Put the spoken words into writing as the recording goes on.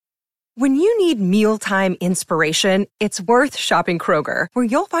When you need mealtime inspiration, it's worth shopping Kroger, where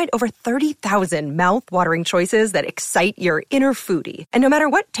you'll find over 30,000 mouth-watering choices that excite your inner foodie. And no matter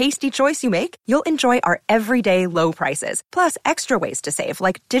what tasty choice you make, you'll enjoy our everyday low prices, plus extra ways to save,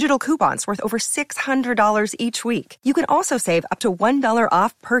 like digital coupons worth over $600 each week. You can also save up to $1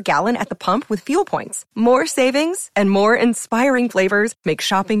 off per gallon at the pump with fuel points. More savings and more inspiring flavors make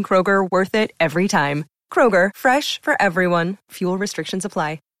shopping Kroger worth it every time. Kroger, fresh for everyone. Fuel restrictions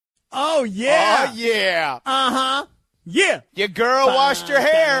apply. Oh, yeah. Oh, yeah. Uh-huh. Yeah. Your girl washed her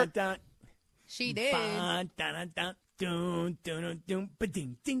hair. She did.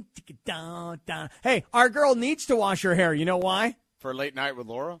 Hey, our girl needs to wash her hair. You know why? For late night with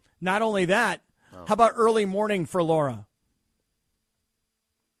Laura? Not only that, how about early morning for Laura?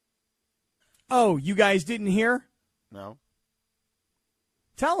 Oh, you guys didn't hear? No.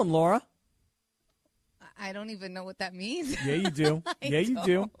 Tell him, Laura. I don't even know what that means. Yeah, you do. Yeah, you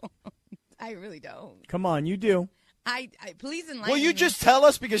do. I really don't. Come on, you do. I please enlighten Will you me. just tell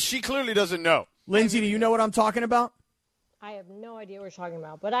us, because she clearly doesn't know. Lindsay, do you know what I'm talking about? I have no idea what you're talking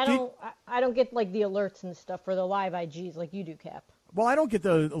about, but I don't get like the alerts and stuff for the live IGs like you do, Cap. Well, I don't get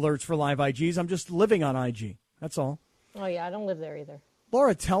the alerts for live IGs. I'm just living on IG. That's all. Oh yeah, I don't live there either.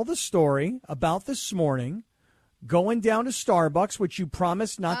 Laura, tell the story about this morning going down to Starbucks, which you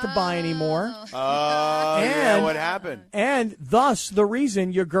promised not to buy anymore. Oh, yeah, what happened? And thus the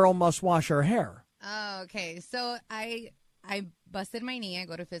reason your girl must wash her hair. Oh, okay. So I busted my knee. I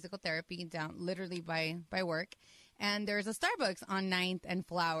go to physical therapy down literally by work. And there's a Starbucks on 9th and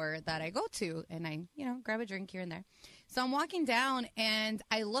Flower that I go to. And I, grab a drink here and there. So I'm walking down and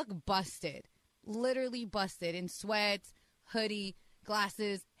I look busted. Literally busted in sweats, hoodie,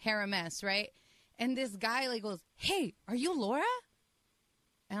 glasses, hair a mess, right? And this guy goes, "Hey, are you Laura?"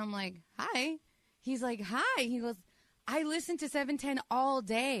 And I'm like, "Hi." He's like, "Hi." He goes, "I listen to 710 all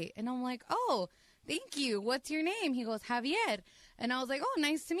day." And I'm like, "Oh, thank you. What's your name?" He goes, "Javier." And I was like, "Oh,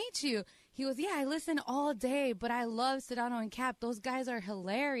 nice to meet you." He goes, "Yeah, I listen all day, but I love Sedano and Cap. Those guys are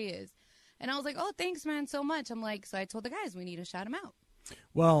hilarious." And I was like, "Oh, thanks, man, so much." I'm like, so I told the guys we need to shout him out.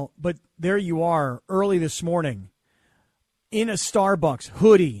 Well, but there you are early this morning in a Starbucks,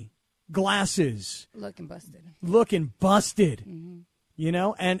 hoodie, glasses. Looking busted.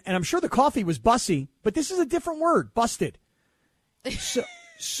 Mm-hmm. And I'm sure the coffee was bussy, but this is a different word, busted.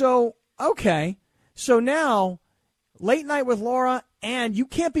 So okay. So now, late night with Laura, and you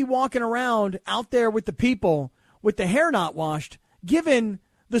can't be walking around out there with the people with the hair not washed, given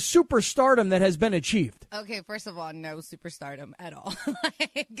the superstardom that has been achieved. Okay, first of all, no superstardom at all.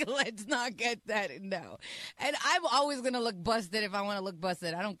 Let's not get that, no. And I'm always going to look busted if I want to look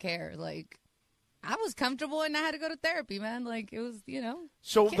busted. I don't care. I was comfortable and I had to go to therapy, man. It was,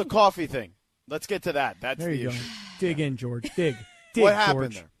 So the coffee thing. Let's get to that. That's there you the go. issue. Dig in, George. Dig. What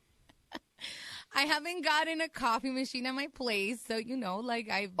happened George. there? I haven't gotten a coffee machine at my place, so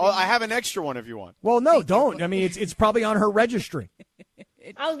I've. I have an extra one if you want. Well, no, don't. I mean, it's probably on her registry.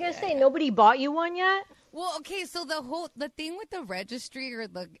 I was gonna say, nobody bought you one yet? Well, okay, so the thing with the registry or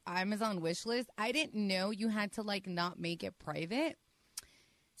the Amazon wish list, I didn't know you had to not make it private.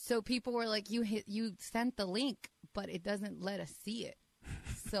 So people were like, you sent the link, but it doesn't let us see it.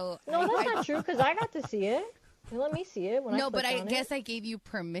 So no, that's not true, because I got to see it. They let me see it when no, I but I on guess it. I gave you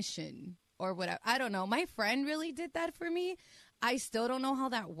permission or whatever. I don't know. My friend really did that for me. I still don't know how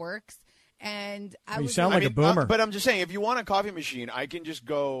that works. And you sound like a boomer. But I'm just saying, if you want a coffee machine, I can just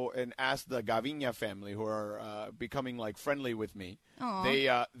go and ask the Gaviña family, who are becoming friendly with me.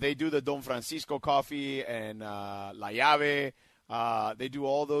 Aww. They do the Don Francisco coffee and La Llave. They do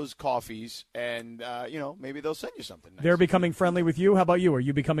all those coffees, and maybe they'll send you something nice. They're becoming friendly with you. How about you? Are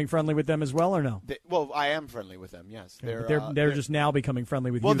you becoming friendly with them as well, or no? I am friendly with them. Yes, okay, they're just now becoming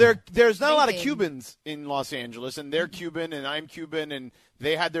friendly with you. Well, there's not a lot of Cubans in Los Angeles, and they're Cuban, and I'm Cuban, and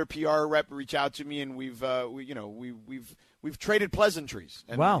they had their PR rep reach out to me, and we've traded pleasantries.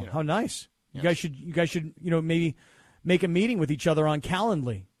 And, wow, how nice! Yes. You guys should maybe make a meeting with each other on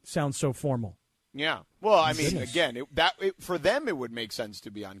Calendly. Sounds so formal. Yeah. Well, I mean, again, for them it would make sense to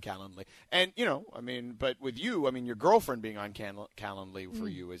be on Calendly. And, but with you, your girlfriend being on Calendly for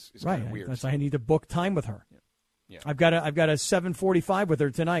you is right. Kind of weird. That's I need to book time with her. Yeah. I've got a 7:45 with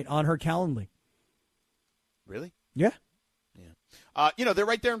her tonight on her Calendly. Really? Yeah. Yeah. They're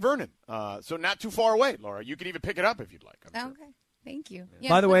right there in Vernon. So not too far away, Laura. You could even pick it up if you'd like. Okay. Thank you.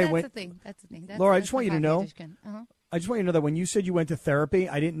 Yeah, by the way, that's the thing. That's the thing. Laura, I just want you to know, I just want you to know that when you said you went to therapy,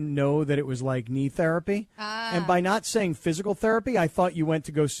 I didn't know that it was like knee therapy. And by not saying physical therapy, I thought you went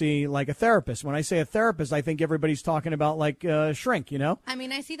to go see like a therapist. When I say a therapist, I think everybody's talking about like shrink, you know? I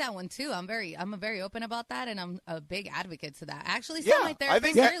mean, I see that one too. I'm very open about that, and I'm a big advocate to that. I actually saw my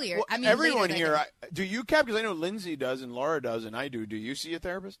therapist earlier. Well, I mean, everyone here, do you, Cap? Because I know Lindsay does and Laura does and I do. Do you see a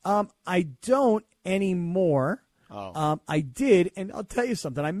therapist? I don't anymore. Oh. I did, and I'll tell you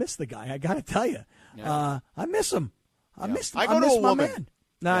something. I miss the guy. I got to tell you. Yeah. I miss him. I miss I go to miss a my woman. man.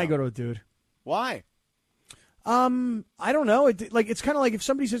 Nah, I go to a dude. Why? I don't know. It's kind of like if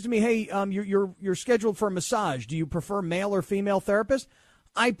somebody says to me, "Hey, you're scheduled for a massage. Do you prefer male or female therapist?"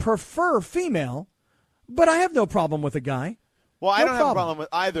 I prefer female, but I have no problem with a guy. Well, I don't have a problem with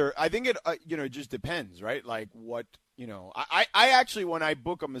either. I think it it just depends, right? Like what, I actually, when I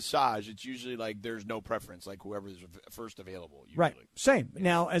book a massage, it's usually like there's no preference, like whoever's first available. Usually. Right. Same.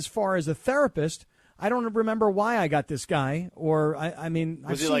 Now, as far as a therapist, I don't remember why I got this guy, or I mean,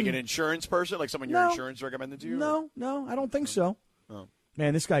 was he like an insurance person, like someone your insurance recommended to you? No, I don't think so. Oh.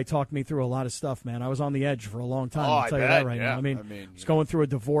 Man, this guy talked me through a lot of stuff, man. I was on the edge for a long time. Oh, I'll tell you that right now. I mean, I was going through a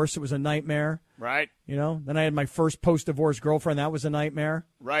divorce. It was a nightmare. Right. Then I had my first post-divorce girlfriend. That was a nightmare.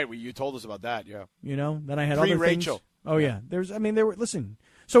 Right. Well, you told us about that, yeah. Then I had other things. Rachel. Oh, yeah. Listen.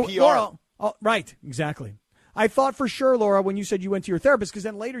 So, PR. Laura, right, exactly. I thought for sure, Laura, when you said you went to your therapist, because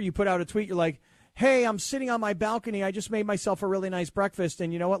then later you put out a tweet, you're like, hey, I'm sitting on my balcony. I just made myself a really nice breakfast,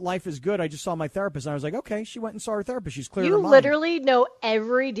 and you know what? Life is good. I just saw my therapist. And I was like, okay, she went and saw her therapist. She's clear her mind. You literally know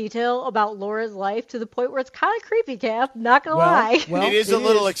every detail about Laura's life to the point where it's kind of creepy, Cap. Not going to lie. Well, it is a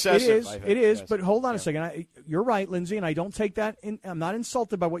little excessive. It is. Yes. But hold on a second. You're right, Lindsay, and I don't take that I'm not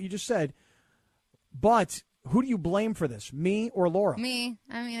insulted by what you just said. But who do you blame for this, me or Laura? Me.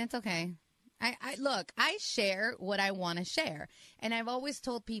 I mean, it's okay. Look, I share what I want to share. And I've always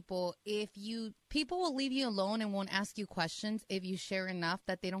told people, people will leave you alone and won't ask you questions if you share enough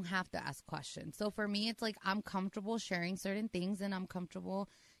that they don't have to ask questions. So for me, it's like I'm comfortable sharing certain things and I'm comfortable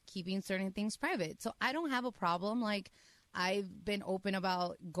keeping certain things private. So I don't have a problem. Like, I've been open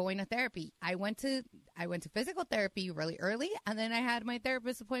about going to therapy. I went to physical therapy really early, and then I had my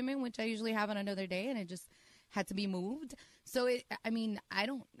therapist appointment, which I usually have on another day, and it just had to be moved. So, I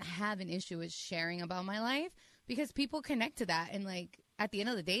don't have an issue with sharing about my life because people connect to that. And, like, at the end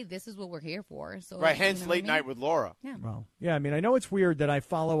of the day, this is what we're here for. So, right, hence late night with Laura. Yeah. Well, yeah, I mean, I know it's weird that I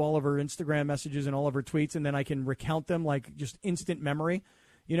follow all of her Instagram messages and all of her tweets, and then I can recount them like just instant memory,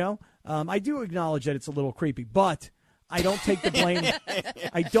 I do acknowledge that it's a little creepy, but I don't take the blame.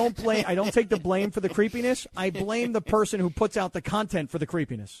 I don't take the blame for the creepiness. I blame the person who puts out the content for the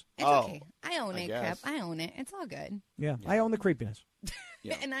creepiness. It's okay. I own it, Crep. I own it. It's all good. Yeah, I own the creepiness.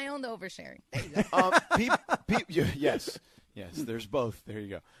 Yeah. And I own the oversharing. There you go. Yes, there's both. There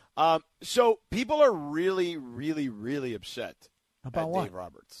you go. So people are really, really, really upset about at what? Dave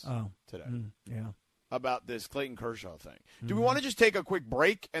Roberts today. Yeah. About this Clayton Kershaw thing. Do we want to just take a quick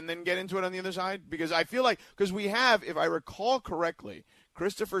break and then get into it on the other side? Because I feel like, we have, if I recall correctly,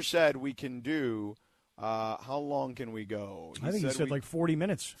 Christopher said we can do, how long can we go? I think he said like 40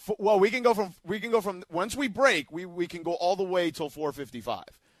 minutes. Well, we can go from once we break, we can go all the way till 4:55. All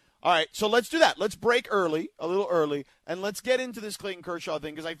right, so let's do that. Let's break a little early, and let's get into this Clayton Kershaw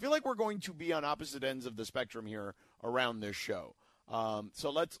thing, because I feel like we're going to be on opposite ends of the spectrum here around this show.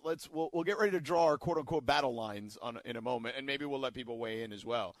 So we'll get ready to draw our quote unquote battle lines in a moment, and maybe we'll let people weigh in as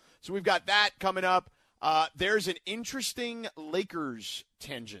well. So we've got that coming up. There's an interesting Lakers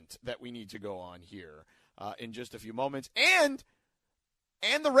tangent that we need to go on here in just a few moments, and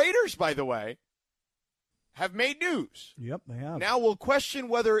the Raiders, by the way, have made news. Yep, they have. Now we'll question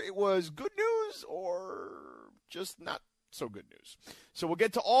whether it was good news or just not so good news. So we'll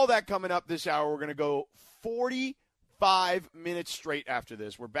get to all that coming up this hour. We're going to go 45 minutes straight after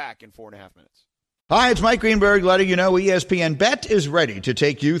this. We're back in 4.5 minutes. Hi, it's Mike Greenberg letting you know ESPN Bet is ready to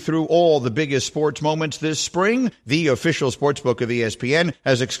take you through all the biggest sports moments this spring. The official sportsbook of ESPN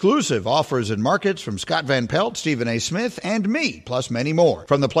has exclusive offers and markets from Scott Van Pelt, Stephen A. Smith, and me, plus many more.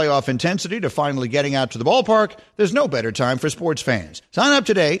 From the playoff intensity to finally getting out to the ballpark, there's no better time for sports fans. Sign up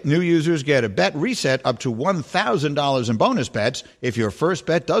today. New users get a bet reset up to $1,000 in bonus bets if your first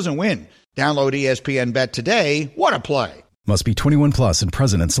bet doesn't win. Download ESPN Bet today. What a play. Must be 21 plus and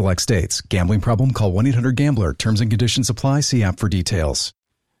present in select states. Gambling problem? Call 1-800-GAMBLER. Terms and conditions apply. See app for details.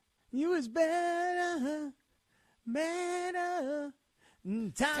 You is better.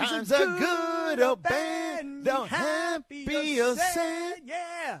 Times are good or bad. Don't happy or sad.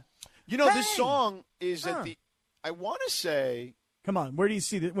 Yeah. This song is at the. I want to say. Come on. Where do you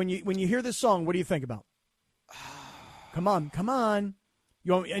see that? When you hear this song, what do you think about? Come on.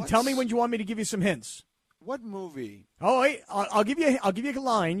 You want, and tell me when you want me to give you some hints. What movie? Oh, wait, I'll give you a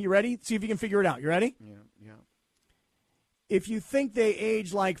line. You ready? See if you can figure it out. You ready? Yeah. If you think they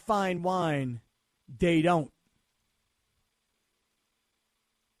age like fine wine, they don't.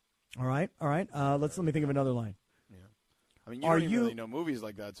 All right. Let me think of another line. Yeah. I mean, you don't even really know movies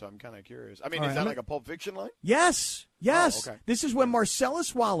like that, so I'm kind of curious. I mean, is that like a Pulp Fiction line? Yes. Oh, okay. This is when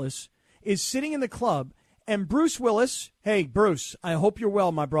Marcellus Wallace is sitting in the club, and Bruce Willis. Hey, Bruce, I hope you're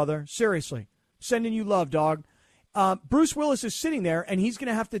well, my brother. Seriously, sending you love, dog. Bruce Willis is sitting there, and he's going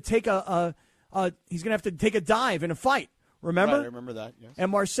to have to take a dive in a fight. Remember? Right, I remember that, yes. And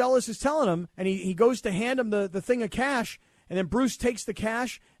Marcellus is telling him, and he goes to hand him the thing of cash, and then Bruce takes the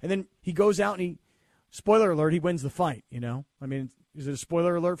cash, and then he goes out and spoiler alert, he wins the fight, you know? I mean, is it a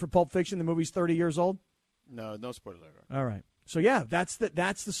spoiler alert for Pulp Fiction? The movie's 30 years old? No spoiler alert. All right. So, yeah, that's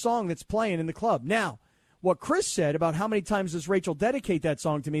the song that's playing in the club. Now, what Chris said about how many times does Rachel dedicate that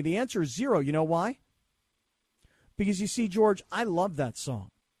song to me, the answer is 0. You know why? Because, you see, George, I love that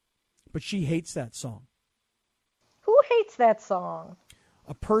song, but she hates that song. Who hates that song?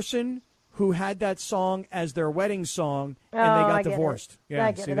 A person who had that song as their wedding song and they got divorced. Yeah,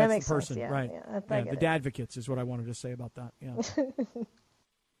 I get see, it. that's That makes the person, sense. Yeah, right? Yeah, the Dadvocates is what I wanted to say about that. Yeah,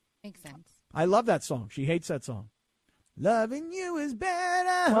 Makes sense. I love that song. She hates that song. Loving you is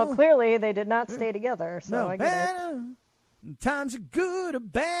better. Well, clearly they did not stay together, so I get better. Times are good or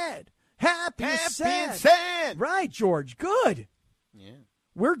bad, happy or and sad. sad. Right, George. Good. Yeah.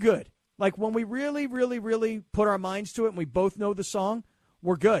 We're good. Like when we really, really, really put our minds to it and we both know the song,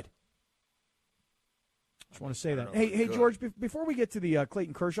 we're good. Just want to say that. Hey, George, before we get to the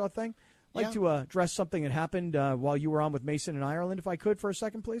Clayton Kershaw thing, I'd like to address something that happened while you were on with Mason in Ireland, if I could, for a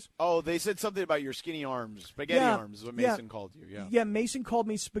second, please. Oh, they said something about your skinny arms. Spaghetti arms is what Mason called you. Yeah. Yeah, Mason called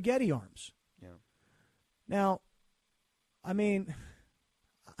me spaghetti arms. Yeah. Now, I mean,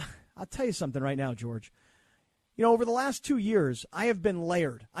 I'll tell you something right now, George. You know, over the last 2 years, I have been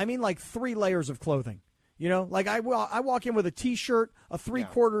layered. I mean, like 3 layers of clothing. You know, like I walk in with a T-shirt, a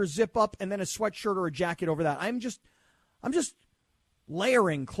 3/4 zip up, and then a sweatshirt or a jacket over that. I'm just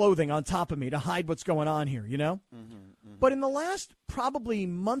layering clothing on top of me to hide what's going on here, you know? Mm-hmm. But in the last probably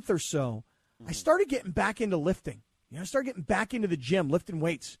month or so, I started getting back into lifting. You know, I started getting back into the gym, lifting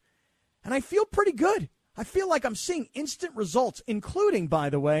weights. And I feel pretty good. I feel like I'm seeing instant results, including,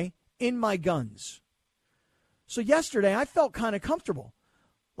 by the way, in my guns. So yesterday, I felt kind of comfortable.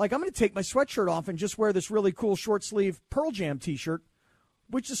 Like, I'm going to take my sweatshirt off and just wear this really cool short-sleeve Pearl Jam T-shirt,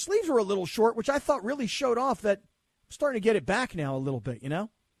 which the sleeves were a little short, which I thought really showed off that I'm starting to get it back now a little bit, you know?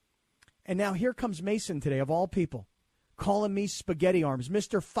 And now here comes Mason today, of all people, calling me spaghetti arms.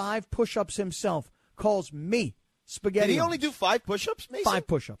 Mr. 5 push-ups himself calls me spaghetti Did he arms. only do 5 push-ups, Mason? 5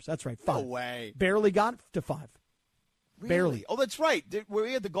 push-ups, that's right, 5. No way. Barely got to 5. Really? Barely. Oh, that's right. Were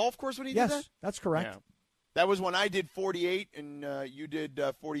we at the golf course when he did that? Yes, that's correct. Yeah. That was when I did 48 and you did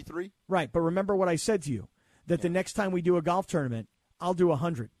 43? Right, but remember what I said to you, that the next time we do a golf tournament, I'll do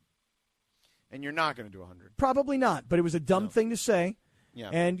 100. And you're not going to do 100. Probably not, but it was a dumb thing to say.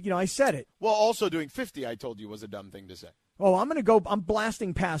 Yeah. And, you know, I said it. Well, also doing 50, I told you, was a dumb thing to say. Oh, I'm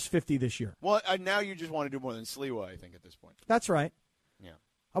blasting past 50 this year. Well, now you just want to do more than Sliwa, I think, at this point. That's right. Yeah.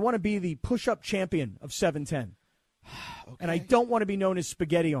 I want to be the push-up champion of 710. Okay. And I don't want to be known as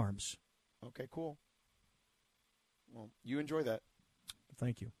spaghetti arms. Okay, cool. Well, you enjoy that.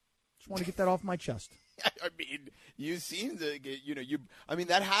 Thank you. Just want to get that off my chest. I mean, you seem to get,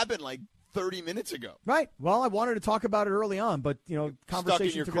 that happened like 30 minutes ago. Right. Well, I wanted to talk about it early on, but, you know,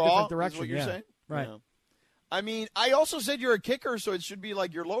 conversation took a different direction. Is what you're saying? Right. Yeah. I mean, I also said you're a kicker, so it should be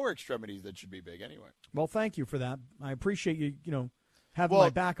like your lower extremities that should be big anyway. Well, thank you for that. I appreciate you, having my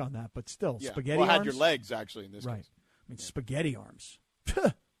back on that, but still, spaghetti arms. I had your legs, actually, in this case. I mean, spaghetti arms.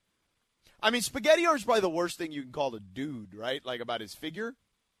 I mean, spaghetti arms is probably the worst thing you can call a dude, right? Like, about his figure.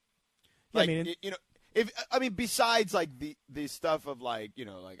 Like, besides, like, the stuff of, like, I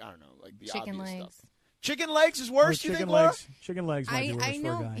don't know, like, the chicken obvious legs. Stuff. Chicken legs is worse, you think, Laura? Chicken legs might be worse I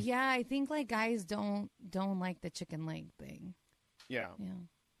know, for a guy. yeah, I think, like, guys don't like the chicken leg thing. Yeah. Yeah.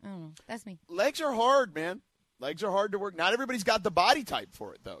 I don't know. That's me. Legs are hard, man. Legs are hard to work. Not everybody's got the body type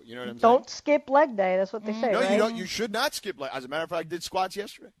for it, though. You know what I'm saying? Don't skip leg day. That's what they say, No, right? you don't. You should not skip leg. As a matter of fact, I did squats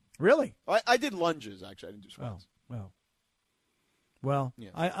yesterday. Really? I did lunges, actually. I didn't do squats. Well, yeah.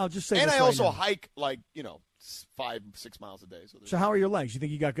 I'll just say and this I right also now. hike, 5-6 miles a day. So how are your legs? You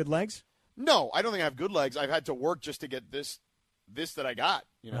think you got good legs? No, I don't think I have good legs. I've had to work just to get this that I got,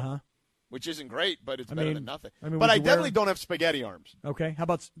 which isn't great, but it's better than nothing. But I definitely don't have spaghetti arms. Okay. How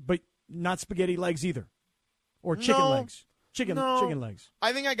about, but not spaghetti legs either? Or chicken legs? Chicken legs.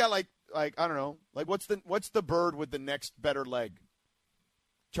 I think I got like I don't know, like what's the bird with the next better leg?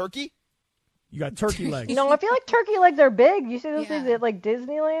 Turkey? You got turkey legs. No, I feel like turkey legs are big. You see those things at like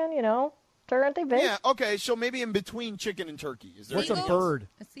Disneyland, Aren't they big? Yeah, okay, so maybe in between chicken and turkey. Is there What's a bird?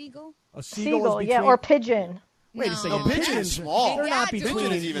 A seagull? A seagull is or pigeon. Wait a second. No, pigeon is small. They're not between.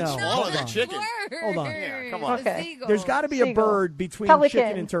 Pigeon is even smaller than chicken. Hold on. Yeah, come on. Okay. There's got to be a bird between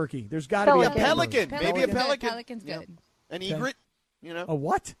chicken and turkey. There's got to be a pelican. Maybe a pelican. Pelican's good. An egret, A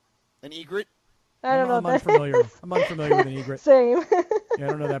what? An egret. I don't know. I'm unfamiliar. I'm unfamiliar with an egret. Same. Yeah, I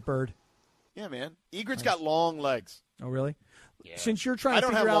don't know that bird. Yeah, man. Egret's got long legs. Oh, really? Yeah. Since you're trying to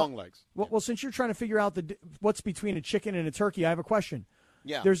figure out, I don't have long legs. Well, since you're trying to figure out what's between a chicken and a turkey, I have a question.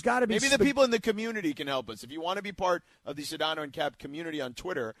 Yeah. There's got to be maybe the people in the community can help us. If you want to be part of the Sedano and Cap community on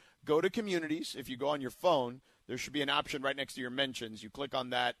Twitter, go to communities. If you go on your phone, there should be an option right next to your mentions. You click on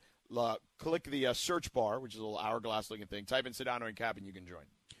that, click the search bar, which is a little hourglass-looking thing. Type in Sedano and Cap, and you can join.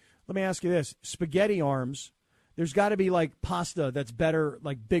 Let me ask you this: spaghetti arms. There's got to be like pasta that's better,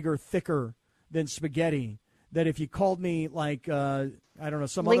 like bigger, thicker than spaghetti. That if you called me like I don't know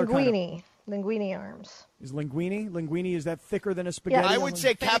some other kind of linguine arms. Is linguine is that thicker than a spaghetti? I would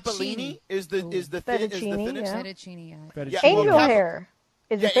say capellini is the thinnest. Fettuccine, yeah. Angel hair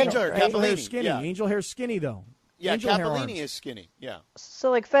is angel hair. Angel hair Capellini. skinny. Yeah. Angel hair skinny though. Yeah, angel hair capellini arms. is skinny. Yeah. So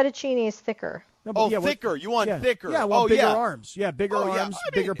like fettuccine is thicker. No, thicker. You want thicker. Yeah, bigger arms. Yeah, bigger arms,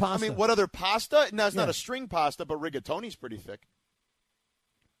 bigger pasta. I mean, what other pasta? No, it's not a string pasta, but rigatoni's pretty thick.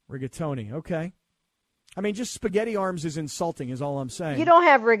 Rigatoni, okay. I mean, just spaghetti arms is insulting, is all I'm saying. You don't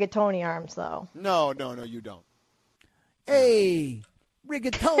have rigatoni arms, though. No, you don't. Hey,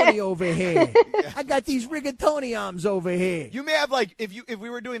 rigatoni over here. I got these rigatoni arms over here. You may have if we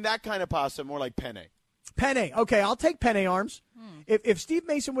were doing that kind of pasta, more like penne. Penne. Okay, I'll take penne arms. If Steve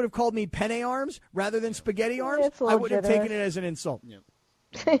Mason would have called me penne arms rather than spaghetti arms, I would have taken it as an insult.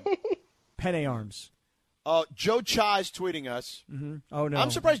 Yeah. Penne arms. Joe Cha is tweeting us. Mm-hmm. Oh, no.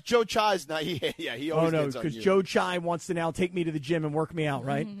 I'm surprised Joe Cha is not. He always gets on because you. Joe Chai wants to now take me to the gym and work me out,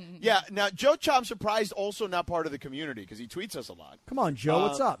 right? Yeah. Now, Joe Cha, I'm surprised also not part of the community because he tweets us a lot. Come on, Joe.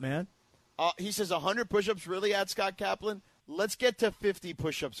 What's up, man? He says 100 push-ups really at Scott Kaplan? Let's get to 50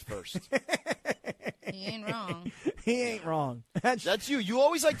 push-ups first. He ain't wrong. He ain't wrong. That's you. You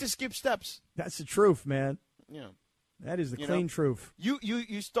always like to skip steps. That's the truth, man. Yeah. That is the clean truth.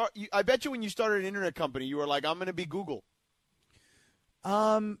 I bet you when you started an internet company, you were like, I'm going to be Google.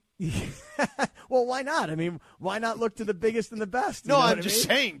 Well, why not? I mean, why not look to the biggest and the best? No, I'm just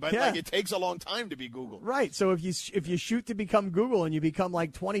saying, but yeah. it takes a long time to be Google. Right. So if you shoot to become Google and you become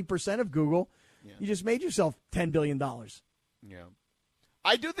like 20% of Google, you just made yourself $10 billion. Yeah.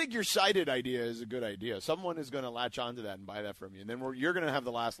 I do think your cited idea is a good idea. Someone is going to latch onto that and buy that from you, and then you're going to have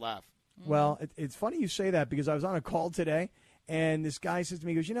the last laugh. Well, it's funny you say that because I was on a call today, and this guy says to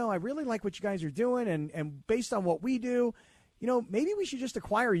me, he goes, I really like what you guys are doing, and based on what we do, maybe we should just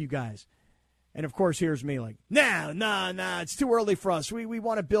acquire you guys. And, of course, here's me like, nah, it's too early for us. We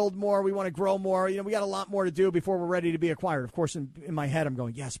want to build more. We want to grow more. We got a lot more to do before we're ready to be acquired. Of course, in my head, I'm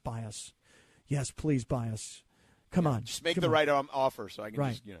going, yes, buy us. Yes, please buy us. Come on. Just make the right offer so I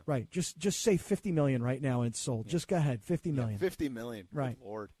can Right. Just say $50 million right now and it's sold. Yeah. Just go ahead. $50 million. Yeah, $50 million. Right. Good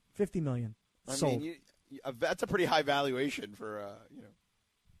Lord. $50 million. Sold. I mean, that's a pretty high valuation for a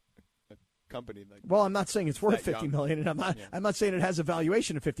company like. Well, I'm not saying it's worth $50 million, and I'm not saying it has a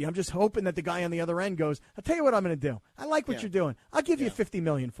valuation of 50. I'm just hoping that the guy on the other end goes, I'll tell you what I'm going to do. I like what you're doing. I'll give you $50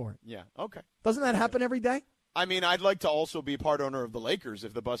 million for it. Yeah. Okay. Doesn't that happen every day? I mean, I'd like to also be part owner of the Lakers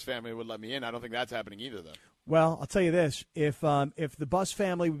if the Buss family would let me in. I don't think that's happening either, though. Well, I'll tell you this: if the Buss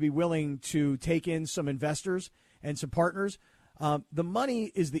family would be willing to take in some investors and some partners, the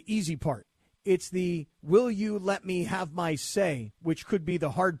money is the easy part. It's the will you let me have my say, which could be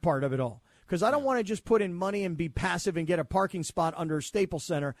the hard part of it all. Because I don't want to just put in money and be passive and get a parking spot under Staples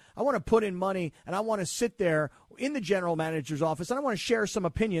Center. I want to put in money, and I want to sit there in the general manager's office, and I want to share some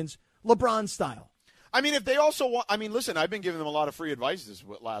opinions, LeBron style. I mean, if they also want – I mean, listen, I've been giving them a lot of free advice this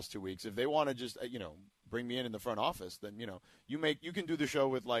last 2 weeks. If they want to just, bring me in the front office, then, you can do the show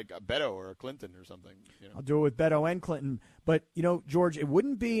with, like, a Beto or a Clinton or something. I'll do it with Beto and Clinton. But, George, it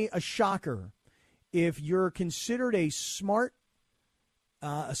wouldn't be a shocker if you're considered a smart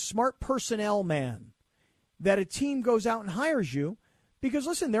personnel man, that a team goes out and hires you. Because,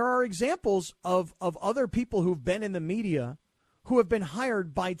 listen, there are examples of other people who've been in the media who have been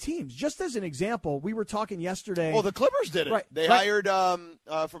hired by teams. Just as an example, we were talking yesterday. Oh, the Clippers did it. Right, they hired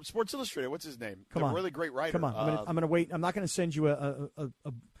from Sports Illustrated. What's his name? Come on, really great writer. Come on, I'm going to wait. I'm not going to send you I'm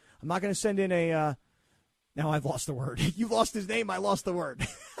not going to send in a. Now I've lost the word. You lost his name. I lost the word.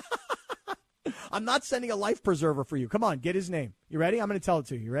 I'm not sending a life preserver for you. Come on, get his name. You ready? I'm going to tell it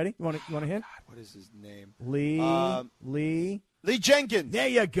to you. You ready? You want a hint? God, what is his name? Lee Jenkins. There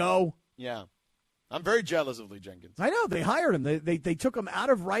you go. Yeah. I'm very jealous of Lee Jenkins. I know. They hired him. They took him out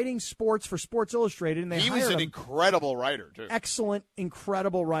of writing sports for Sports Illustrated, and he was an incredible writer, too. Excellent,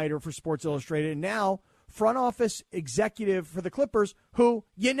 incredible writer for Sports Illustrated. And now, front office executive for the Clippers, who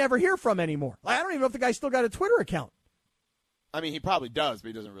you never hear from anymore. I don't even know if the guy still got a Twitter account. I mean, he probably does, but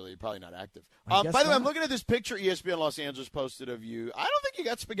he doesn't really. Probably not active. By the way, I'm looking at this picture ESPN Los Angeles posted of you. I don't think you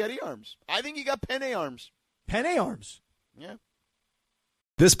got spaghetti arms. I think you got penne arms. Penne arms? Yeah.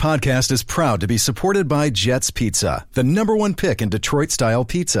 This podcast is proud to be supported by Jets Pizza, the #1 pick in Detroit-style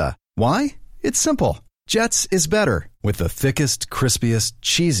pizza. Why? It's simple. Jets is better. With the thickest, crispiest,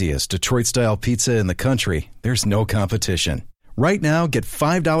 cheesiest Detroit-style pizza in the country, there's no competition. Right now, get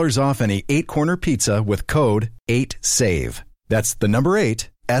 $5 off any 8-corner pizza with code 8SAVE. That's the number 8,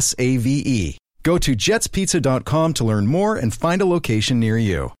 SAVE. Go to jetspizza.com to learn more and find a location near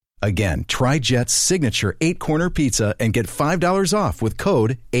you. Again, try Jet's signature 8-corner pizza and get $5 off with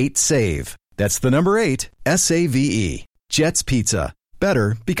code 8SAVE. That's the number 8, SAVE. Jet's Pizza.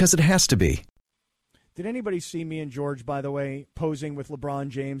 Better because it has to be. Did anybody see me and George, by the way, posing with LeBron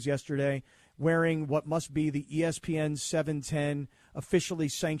James yesterday, wearing what must be the ESPN 710 officially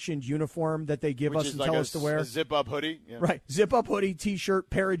sanctioned uniform that they give us and tell us to wear? A zip-up hoodie? Yeah. Right. Zip-up hoodie, T-shirt,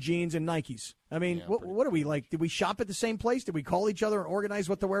 pair of jeans, and Nikes. I mean, what are we like? Did we shop at the same place? Did we call each other and organize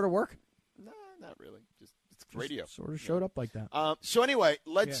what to wear to work? No, not really. Just it's radio. Sort of showed up like that. So anyway,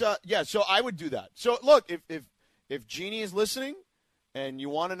 let's so I would do that. So look, if Jeannie is listening and you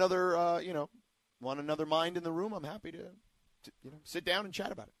want another another mind in the room, I'm happy to sit down and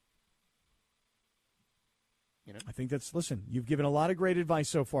chat about it. I think listen, you've given a lot of great advice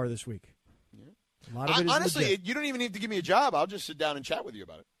so far this week. Yeah. A lot of it is honestly, legit. you don't even need to give me a job. I'll just sit down and chat with you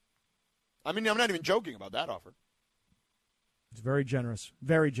about it. I mean, I'm not even joking about that offer. It's very generous.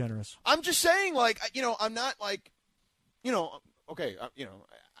 Very generous. I'm just saying, I'm not I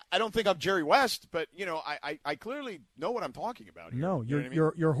don't think I'm Jerry West, but, I clearly know what I'm talking about here. No,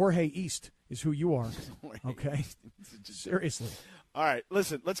 you're Jorge East is who you are. Okay? Seriously. All right,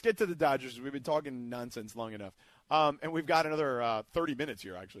 listen, let's get to the Dodgers. We've been talking nonsense long enough. And we've got another 30 minutes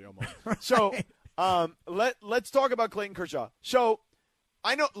here, actually, almost. Right. So let's talk about Clayton Kershaw. So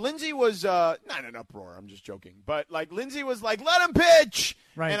I know Lindsay was not in an uproar. I'm just joking. But, Lindsay was like, let him pitch.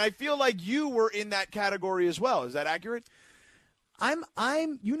 Right. And I feel like you were in that category as well. Is that accurate?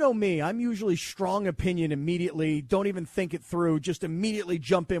 I'm you know me, I'm usually strong opinion immediately, don't even think it through, just immediately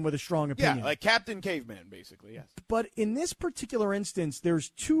jump in with a strong opinion. Yeah, like Captain Caveman, basically, yes. But in this particular instance, there's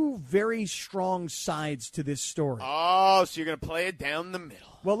two very strong sides to this story. Oh, so you're going to play it down the middle.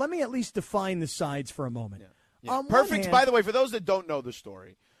 Well, let me at least define the sides for a moment. Yeah. Perfect. By the way, for those that don't know the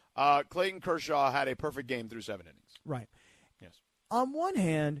story, Clayton Kershaw had a perfect game through 7 innings. Right. Yes. On one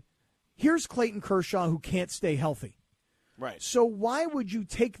hand, here's Clayton Kershaw who can't stay healthy. Right. So why would you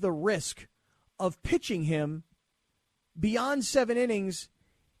take the risk of pitching him beyond 7 innings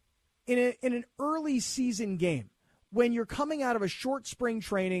in an early season game when you're coming out of a short spring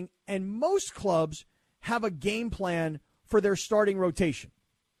training and most clubs have a game plan for their starting rotation?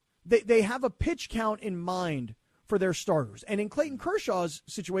 They have a pitch count in mind for their starters. And in Clayton Kershaw's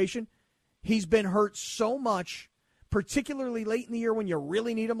situation, he's been hurt so much, particularly late in the year when you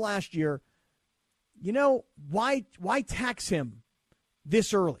really need him last year. Why tax him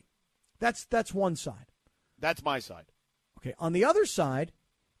this early? That's one side. That's my side. Okay, on the other side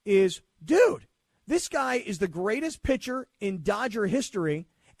is, dude, this guy is the greatest pitcher in Dodger history,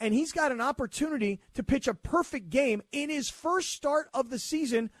 and he's got an opportunity to pitch a perfect game in his first start of the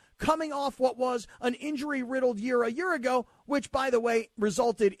season, coming off what was an injury-riddled year a year ago, which, by the way,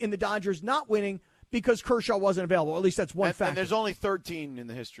 resulted in the Dodgers not winning because Kershaw wasn't available. At least that's one factor. And there's only 13 in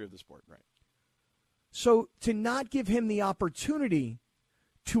the history of the sport, right? So to not give him the opportunity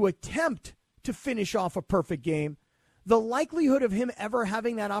to attempt to finish off a perfect game, the likelihood of him ever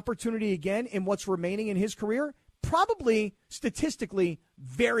having that opportunity again in what's remaining in his career, probably statistically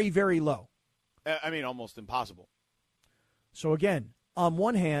very, very low. I mean, almost impossible. So again, on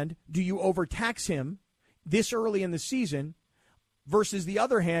one hand, do you overtax him this early in the season versus the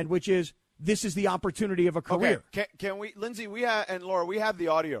other hand, which is, this is the opportunity of a career. Okay. Can we, Lindsay, and Laura, we have the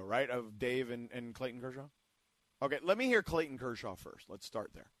audio, right, of Dave and Clayton Kershaw? Okay, let me hear Clayton Kershaw first. Let's start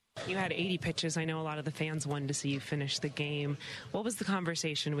there. You had 80 pitches. I know a lot of the fans wanted to see you finish the game. What was the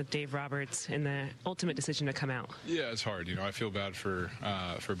conversation with Dave Roberts and the ultimate decision to come out? Yeah, it's hard. I feel bad for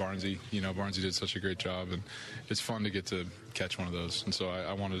Barnesy. Barnesy did such a great job, and it's fun to get to catch one of those. And so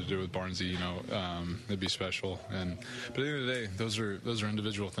I wanted to do it with Barnesy. It'd be special. But at the end of the day, those are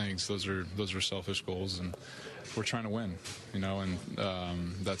individual things. Those are selfish goals, and we're trying to win. And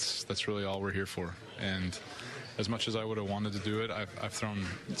that's really all we're here for. And as much as I would have wanted to do it, I've thrown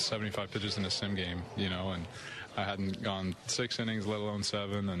 75 pitches in a sim game, and I hadn't gone 6 innings, let alone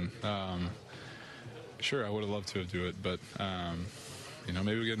 7. And sure, I would have loved to do it, but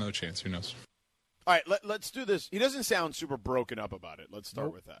maybe we'll get another chance. Who knows? All right, let's do this. He doesn't sound super broken up about it. Let's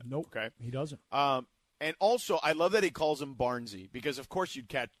start with that. Nope. Okay. He doesn't. And also, I love that he calls him Barnesy because, of course,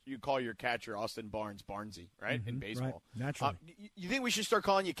 you'd call your catcher Austin Barnes Barnesy, right, in baseball. Right. Naturally. You think we should start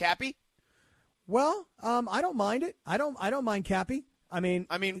calling you Cappy? Well, I don't mind it. I don't mind Cappy. I mean,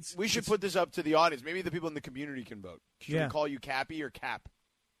 we should put this up to the audience. Maybe the people in the community can vote. Should we call you Cappy or Cap?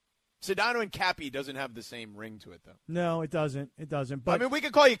 Sedano and Cappy doesn't have the same ring to it, though. No, it doesn't. It doesn't. But we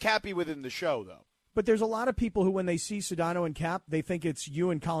could call you Cappy within the show, though. But there's a lot of people who, when they see Sedano and Cap, they think it's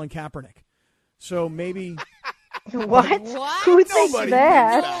you and Colin Kaepernick. So maybe. What? Who thinks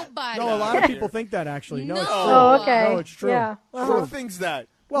that? No, a lot of people think that, actually. No, it's true. Oh, okay. No, it's true. Yeah. Who thinks that?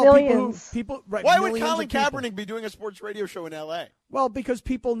 Well, millions. Right, why would Colin Kaepernick be doing a sports radio show in L.A.? Well, because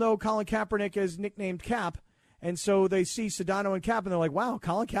people know Colin Kaepernick as nicknamed Cap, and so they see Sedano and Cap, and they're like, wow,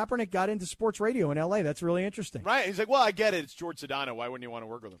 Colin Kaepernick got into sports radio in L.A. That's really interesting. Right. He's like, well, I get it. It's George Sedano. Why wouldn't you want to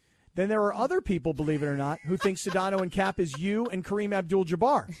work with him? Then there are other people, believe it or not, who think Sedano and Cap is you and Kareem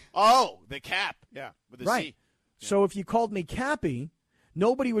Abdul-Jabbar. Oh, the Cap. Yeah, with the right. C. Yeah. So if you called me Cappy,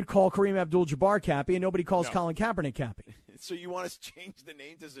 nobody would call Kareem Abdul-Jabbar Cappy, and nobody calls Colin Kaepernick Cappy. So you want us to change the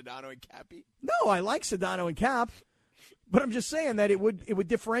name to Sedano and Cappy? No, I like Sedano and Cap, but I'm just saying that it would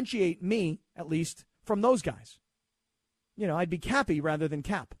differentiate me, at least, from those guys. I'd be Cappy rather than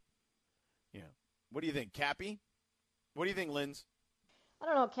Cap. Yeah. What do you think, Cappy? What do you think, Linz? I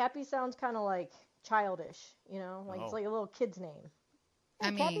don't know. Cappy sounds kind of like childish, it's like a little kid's name.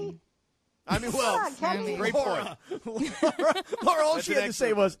 Hey, Cappy? Great point. Laura, all she had to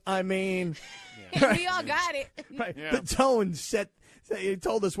say was, we all got it. Right. Yeah. The tone it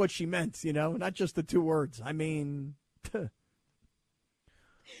told us what she meant, not just the 2 words. I feel bad.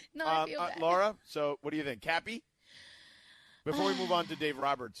 Laura, so what do you think, Cappy? Before we move on to Dave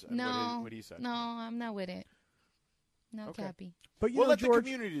Roberts, what do you say? No, I'm not with it. No, okay. Cappy. But let George,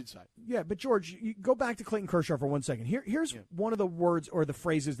 the community decide. Yeah, but George, you go back to Clayton Kershaw for 1 second. Here's one of the words or the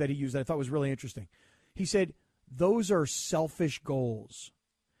phrases that he used that I thought was really interesting. He said, "Those are selfish goals."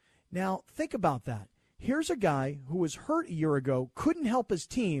 Now, think about that. Here's a guy who was hurt a year ago, couldn't help his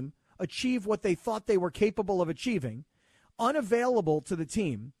team achieve what they thought they were capable of achieving, unavailable to the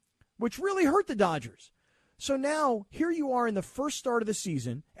team, which really hurt the Dodgers. So now, here you are in the first start of the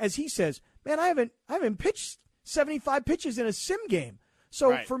season, as he says, man, I haven't pitched 75 pitches in a sim game.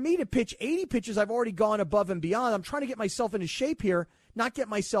 So for me to pitch 80 pitches, I've already gone above and beyond. I'm trying to get myself into shape here, not get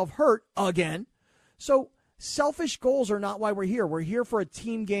myself hurt again. So selfish goals are not why we're here. We're here for a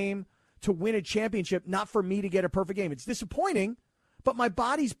team game to win a championship, not for me to get a perfect game. It's disappointing, but my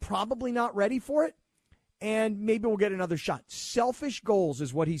body's probably not ready for it, and maybe we'll get another shot. Selfish goals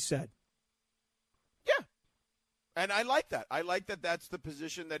is what he said. Yeah. And I like that. I like that that's the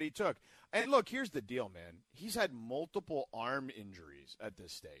position that he took. And look, here's the deal, man. He's had multiple arm injuries at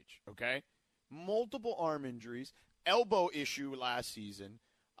this stage, okay? Multiple arm injuries, elbow issue last season,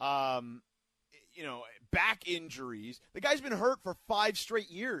 back injuries. The guy's been hurt for 5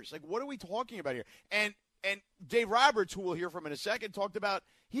 straight years. Like, what are we talking about here? And Dave Roberts, who we'll hear from in a second, talked about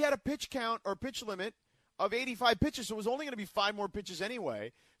he had a pitch count or pitch limit of 85 pitches, so it was only going to be 5 more pitches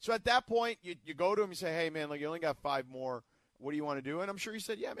anyway. So at that point, you go to him and say, hey, man, you only got 5 more. What do you want to do? And I'm sure he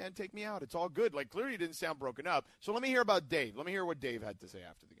said, yeah, man, take me out. It's all good. Clearly he didn't sound broken up. So let me hear about Dave. Let me hear what Dave had to say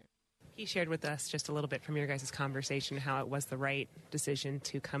after the game. He shared with us just a little bit from your guys' conversation how it was the right decision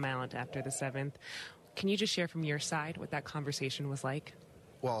to come out after the 7th. Can you just share from your side what that conversation was like?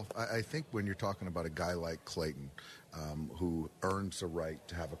 Well, I think when you're talking about a guy like Clayton, who earns the right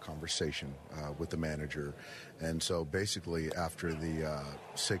to have a conversation with the manager, and so basically after the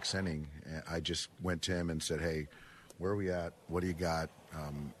 6th inning, I just went to him and said, hey, where are we at? What do you got?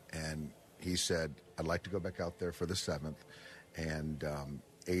 And he said, I'd like to go back out there for the 7th, and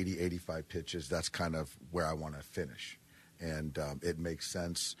 80, 85 pitches, that's kind of where I want to finish. And it makes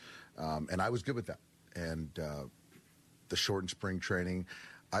sense, and I was good with that. And the shortened spring training,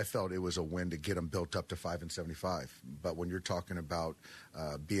 I felt it was a win to get them built up to 5 and 75. But when you're talking about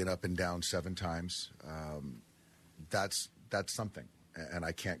being up and down 7 times, that's something, and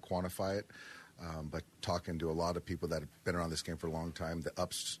I can't quantify it. But talking to a lot of people that have been around this game for a long time, the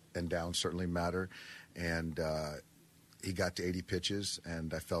ups and downs certainly matter. And he got to 80 pitches,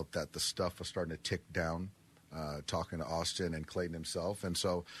 and I felt that the stuff was starting to tick down, talking to Austin and Clayton himself. And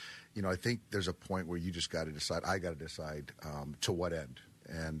so, I think there's a point where you just got to decide, I got to decide to what end.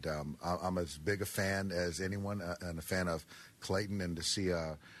 And I'm as big a fan as anyone and a fan of Clayton, and to see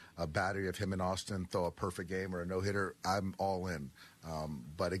a a battery of him and Austin throw a perfect game or a no-hitter, I'm all in.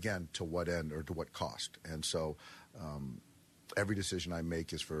 But again, to what end or to what cost? And so every decision I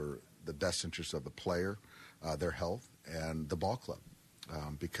make is for the best interest of the player, their health, and the ball club.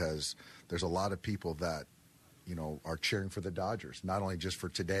 Because there's a lot of people that, are cheering for the Dodgers, not only just for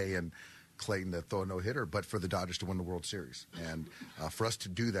today and Clayton to throw a no-hitter, but for the Dodgers to win the World Series. And for us to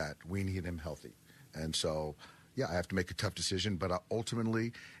do that, we need him healthy. And so, yeah, I have to make a tough decision, but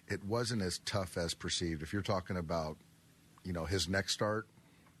ultimately it wasn't as tough as perceived. If you're talking about, his next start,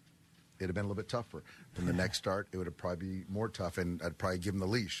 it'd have been a little bit tougher. From the next start, it would have probably be more tough, and I'd probably give him the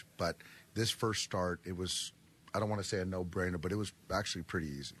leash. But this first start, it was, I don't want to say a no-brainer, but it was actually pretty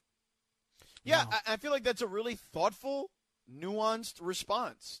easy. Yeah, wow. I feel like that's a really thoughtful, nuanced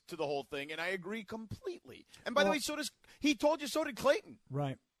response to the whole thing, and I agree completely. And by the way, he told you so did Clayton.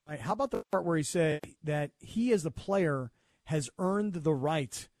 Right. How about the part where he said that he as the player has earned the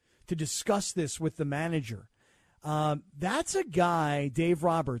right to discuss this with the manager? That's a guy, Dave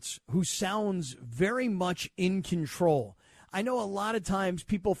Roberts, who sounds very much in control. I know a lot of times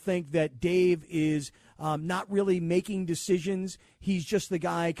people think that Dave is not really making decisions. He's just the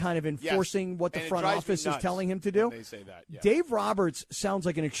guy kind of enforcing what the front office is telling him to do. They say that. Yeah. Dave Roberts sounds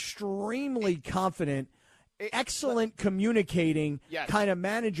like an extremely confident, excellent communicating kind of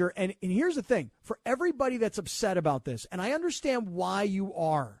manager. And here's the thing. For everybody that's upset about this, and I understand why you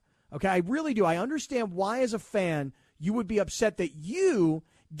are, okay, I really do. I understand why as a fan you would be upset that you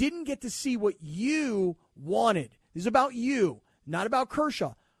didn't get to see what you wanted. This is about you, not about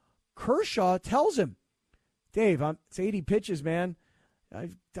Kershaw. Kershaw tells him, Dave, it's 80 pitches, man. I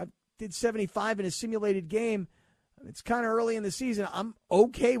did 75 in a simulated game. It's kind of early in the season. I'm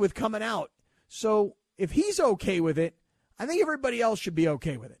okay with coming out. So if he's okay with it, I think everybody else should be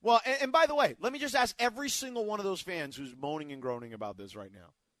okay with it. Well, and by the way, let me just ask every single one of those fans who's moaning and groaning about this right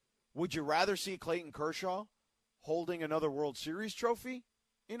now. Would you rather see Clayton Kershaw holding another World Series trophy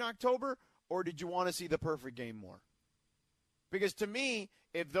in October, or did you want to see the perfect game more? Because to me,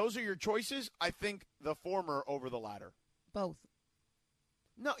 if those are your choices, I think the former over the latter. Both.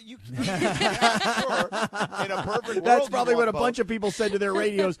 No, you sure. In a perfect world, that's probably what a both. bunch of people said to their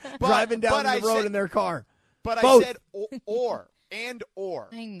radios driving down the road in their car. But both. I said or. I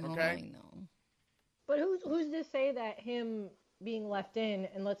know, okay? I know. But who's to say that him being left in,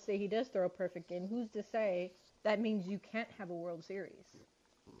 and let's say he does throw a perfect game, who's to say that means you can't have a World Series?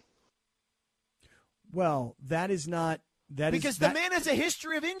 Well, that is not. Because the man has a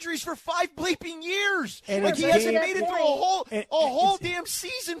history of injuries for 5 bleeping years. And he hasn't made it through a whole damn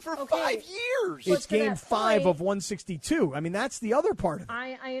season for 5 years. It's game 5 of 162. I mean, that's the other part of it.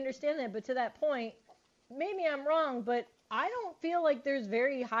 I understand that, but to that point, maybe I'm wrong, but I don't feel like there's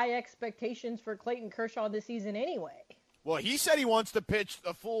very high expectations for Clayton Kershaw this season anyway. Well, he said he wants to pitch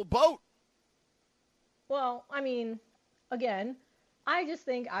a full boat. Well, I mean, again, I just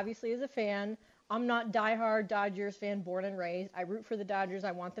think, obviously, as a fan, I'm not diehard Dodgers fan, born and raised. I root for the Dodgers.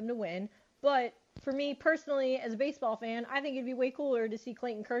 I want them to win. But for me personally, as a baseball fan, I think it'd be way cooler to see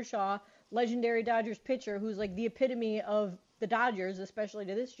Clayton Kershaw, legendary Dodgers pitcher, who's like the epitome of the Dodgers, especially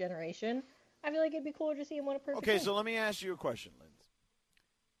to this generation. I feel like it'd be cooler to see him win a perfect game. So let me ask you a question, Linz.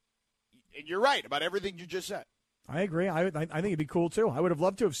 And you're right about everything you just said. I agree. I think it'd be cool, too. I would have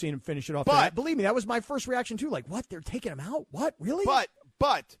loved to have seen him finish it off. But believe me, that was my first reaction, too. Like, what? They're taking him out? What? Really? But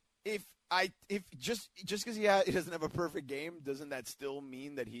if just because he doesn't have a perfect game, doesn't that still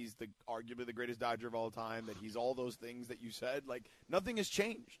mean that he's arguably the greatest Dodger of all time, that he's all those things that you said? Like, nothing has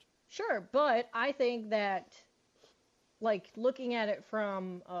changed. Sure, but I think that, like, looking at it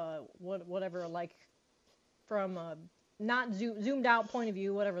from from a not zoomed out point of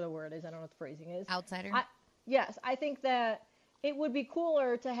view, whatever the word is, I don't know what the phrasing is. Outsider? Yes, I think that it would be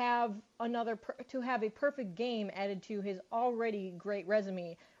cooler to have a perfect game added to his already great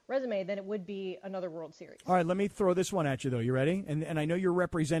resume than it would be another World Series. All right, let me throw this one at you, though. You ready? And I know you're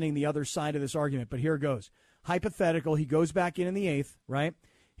representing the other side of this argument, but here it goes. Hypothetical, he goes back in the 8th, right?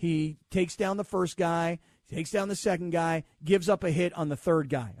 He takes down the first guy, takes down the second guy, gives up a hit on the third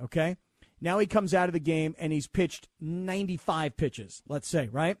guy, okay? Now he comes out of the game, and he's pitched 95 pitches, let's say,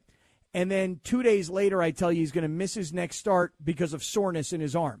 right? And then 2 days later, I tell you he's going to miss his next start because of soreness in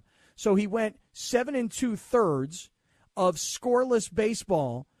his arm. So he went 7 2/3 of scoreless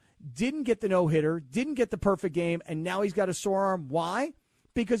baseball, didn't get the no-hitter, didn't get the perfect game, and now he's got a sore arm. Why?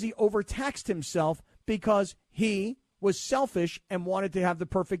 Because he overtaxed himself because he was selfish and wanted to have the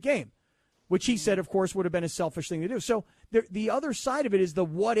perfect game, which he said, of course, would have been a selfish thing to do. So the other side of it is the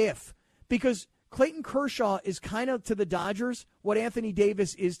what if, because Clayton Kershaw is kind of to the Dodgers what Anthony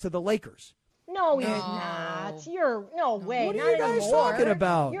Davis is to the Lakers. No, No, he's not. You're no way. What not are you guys anymore. talking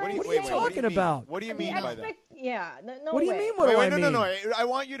about? You're What are you insane. talking about? What do you mean by that? Yeah, no What do you way. mean? What do I mean? No. I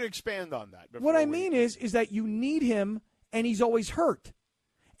want you to expand on that. What I mean is that you need him, and he's always hurt.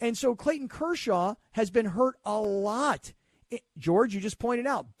 And so Clayton Kershaw has been hurt a lot. George, you just pointed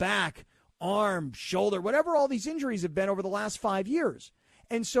out, back, arm, shoulder, whatever all these injuries have been over the last 5 years.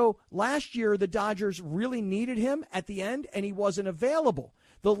 And so last year, the Dodgers really needed him at the end, and he wasn't available.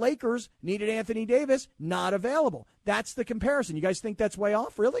 The Lakers needed Anthony Davis, not available. That's the comparison. You guys think that's way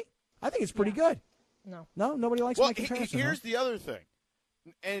off, really? I think it's pretty good. No. No? Nobody likes my comparison. Here's the other thing.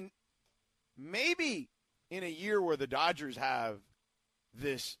 And maybe in a year where the Dodgers have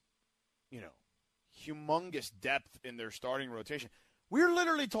this, humongous depth in their starting rotation, we're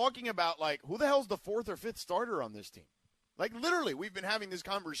literally talking about, like, who the hell's the fourth or fifth starter on this team? Like, literally, we've been having this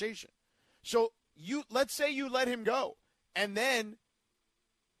conversation. So let's say you let him go, and then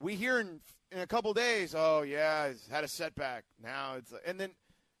we hear in a couple days, oh yeah, he's had a setback. Now and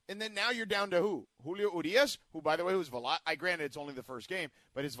then now you're down to who? Julio Urias, who, by the way, granted it's only the first game,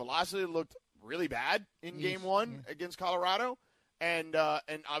 but his velocity looked really bad in Game 1 against Colorado, and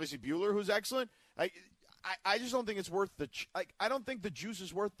obviously Buehler, who's excellent. I just don't think it's worth I don't think the juice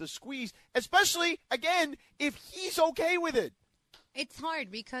is worth the squeeze, especially, again, if he's okay with it. It's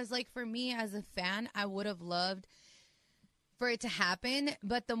hard because, like, for me as a fan, I would have loved for it to happen.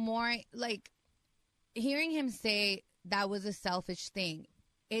 But the more, like, hearing him say that was a selfish thing,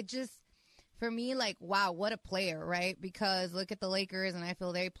 it just, for me, like, wow, what a player, right? Because look at the Lakers, and I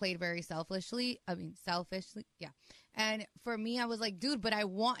feel they played very selfishly. Yeah. And for me, I was like, dude, but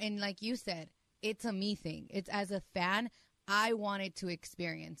and like you said, it's a me thing. It's as a fan, I wanted to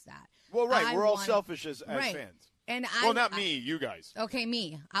experience that. Well, right. We're all selfish as right. fans. And not me, you guys. Okay,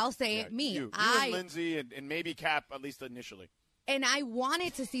 me. I'll say it, me. You and Lindsay and maybe Cap, at least initially. And I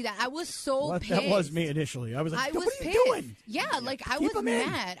wanted to see that. I was so pissed. That was me initially. I was like, what are you doing? Yeah, like, I was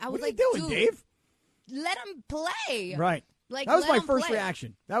mad. I was what like, are you doing, dude, Dave? let him play. Right. Like, that was my first play.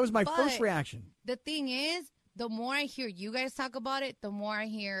 reaction. That was my first reaction. The thing is, the more I hear you guys talk about it, the more I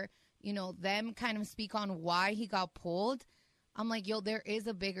hear, them kind of speak on why he got pulled. I'm like, there is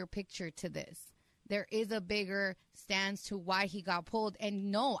a bigger picture to this. There is a bigger stance to why he got pulled.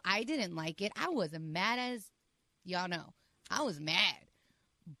 And no, I didn't like it. I was mad as y'all know. I was mad.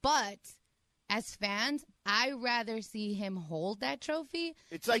 But as fans, I'd rather see him hold that trophy.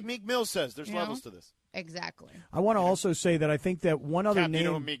 It's like Meek Mill says. There's levels to this. Exactly. I want to also say that I think that one other Cap, name. you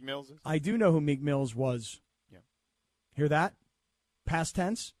know who Meek Mills is? I do know who Meek Mills was. Yeah. Hear that? Past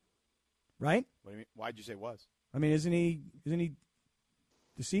tense, right? What do you mean? Why'd you say was? I mean, isn't he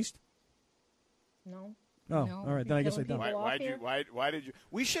deceased? No. Oh, No. all right. Then I guess I don't. Why did you?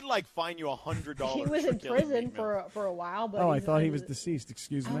 We should fine you $100. He was in prison for a while, but I thought he was deceased.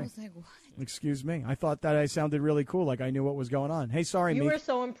 Excuse me. I was like, what? Excuse me. I thought that I sounded really cool, like I knew what was going on. Hey, sorry, You Meek. were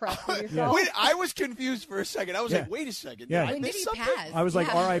so impressed with yourself. Wait, I was confused for a second. I was Yeah. like, wait a second. Yeah. Did I When did miss he something? pass? I was like,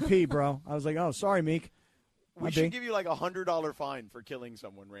 Yeah. R.I.P., bro. I was like, oh, sorry, Meek. We Might should be. give you like $100 fine for killing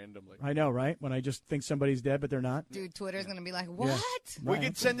someone randomly. I know, right? When I just think somebody's dead, but they're not. Dude, Twitter's going to be like, what? We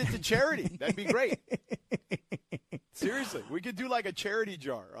could send it to charity. That'd be great. Seriously, we could do like a charity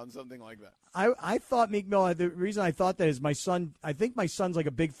jar on something like that. I thought Meek Mill, the reason I thought that is my son, I think my son's like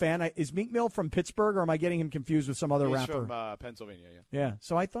a big fan. Is Meek Mill from Pittsburgh, or am I getting him confused with some other He's rapper? from Pennsylvania, Yeah,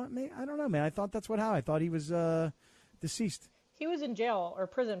 so I thought, I don't know, man. I thought that's I thought he was deceased. He was in jail or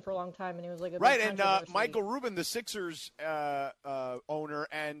prison for a long time, and he was like a big right. And controversy. Michael Rubin, the Sixers owner,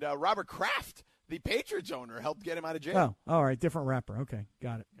 and Robert Kraft, the Patriots owner, helped get him out of jail. Oh, all right, different rapper. Okay,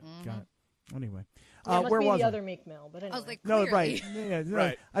 got it. Got it. Anyway, That must where be was the I? other Meek Mill, but anyway. I was like, No, clearly. right. Yeah, no,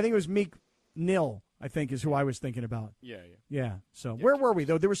 Right. I think it was Meek Nil, I think, is who I was thinking about. Yeah. Yeah. So where were we,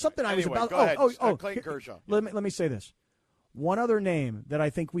 though? There was something I was Anyway, about. go ahead. Here- Clayton Kershaw. Let me say this. One other name that I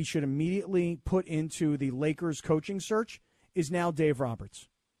think we should immediately put into the Lakers coaching search is now Dave Roberts.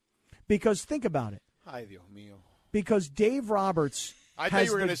 Because think about it. Ay, Dios mío. Because Dave Roberts I thought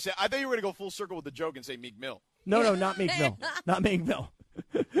you were going to go full circle with the joke and say Meek Mill. No, not Meek Mill. Not Meek Mill.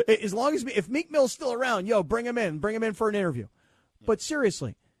 As long as if Meek Mill's still around, bring him in. Bring him in for an interview. But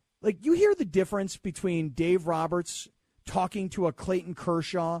seriously, like, you hear the difference between Dave Roberts talking to a Clayton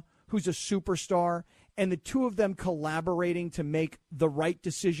Kershaw, who's a superstar, and the two of them collaborating to make the right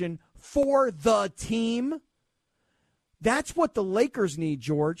decision for the team? That's what the Lakers need,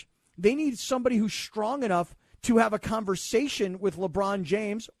 George. They need somebody who's strong enough to have a conversation with LeBron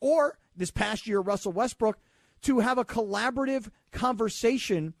James, or this past year, Russell Westbrook, to have a collaborative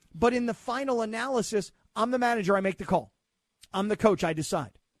conversation. But in the final analysis, I'm the manager, I make the call. I'm the coach, I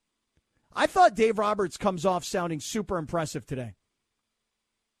decide. I thought Dave Roberts comes off sounding super impressive today.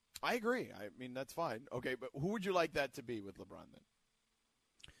 I agree. I mean, that's fine. Okay, but who would you like that to be with LeBron then?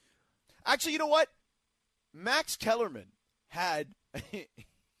 Actually, you know what? Max Kellerman had –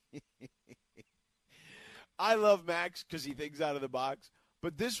 I love Max because he thinks out of the box.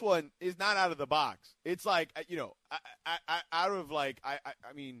 But this one is not out of the box. It's like, out of like, I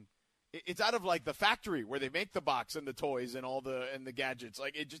mean, it's out of like the factory where they make the box and the toys and all the gadgets.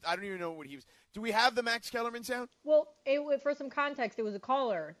 Like it just, I don't even know what he was. Do we have the Max Kellerman sound? Well, for some context, it was a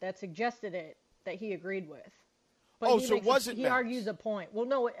caller that suggested it that he agreed with. But so it wasn't He Max. argues a point. Well,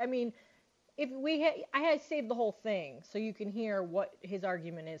 no, I mean, I had saved the whole thing so you can hear what his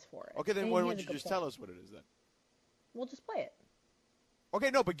argument is for it. Okay, then why don't you just tell us what it is then? We'll just play it. Okay,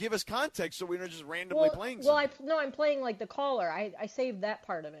 no, but give us context so we're not just randomly playing something. I'm playing like the caller. I saved that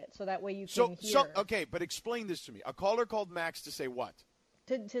part of it so that way you can hear. Okay, but explain this to me. A caller called Max to say what?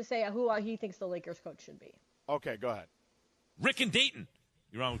 To say who he thinks the Lakers coach should be. Okay, go ahead. Rick and Dayton.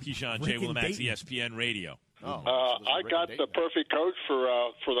 You're on with Keyshawn J. Will Max, ESPN Radio. I got the perfect coach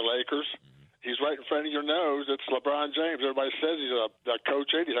for the Lakers. He's right in front of your nose. It's LeBron James. Everybody says he's a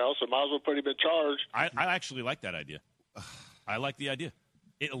coach anyhow, so might as well put him in charge. I actually like that idea. I like the idea.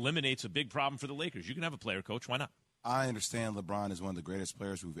 It eliminates a big problem for the Lakers. You can have a player coach. Why not? I understand LeBron is one of the greatest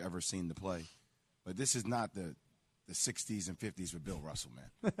players we've ever seen to play, but this is not the 60s and 50s with Bill Russell,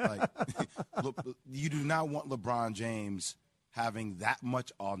 man. Like, look, you do not want LeBron James having that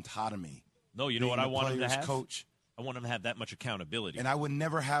much autonomy. No, you know what I want him to have? Coach. I want him to have that much accountability. And I would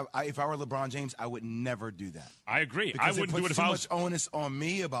never have – if I were LeBron James, I would never do that. I agree. Because I wouldn't do it if I was – too much onus on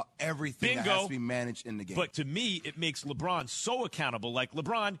me about everything that has to be managed in the game. But to me, it makes LeBron so accountable. Like,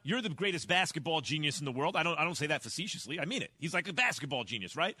 LeBron, you're the greatest basketball genius in the world. I don't say that facetiously. I mean it. He's like a basketball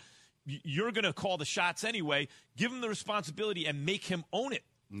genius, right? You're going to call the shots anyway. Give him the responsibility and make him own it.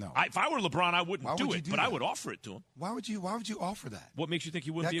 No. If I were LeBron, I wouldn't do it, but I would offer it to him. Why would you offer that? What makes you think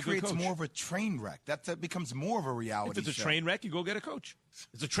he wouldn't be a good coach? That creates more of a train wreck. That becomes more of a reality show. If it's a show. train wreck, you go get a coach.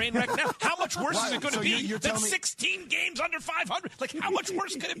 It's a train wreck now. How much worse is it going to be than 16 games under 500? Like, how much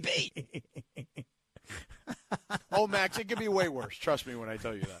worse could it be? Oh, Max, it could be way worse. Trust me when I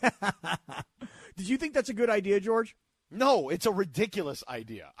tell you that. Did you think that's a good idea, George? No, it's a ridiculous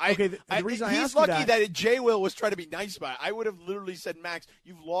idea. The reason I asked he's you lucky that J. Will was trying to be nice about it. I would have literally said, Max,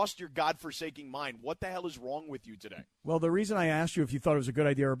 you've lost your godforsaking mind. What the hell is wrong with you today? Well, the reason I asked you if you thought it was a good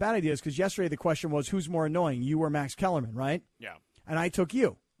idea or a bad idea is because yesterday the question was, who's more annoying, you or Max Kellerman, right? Yeah. And I took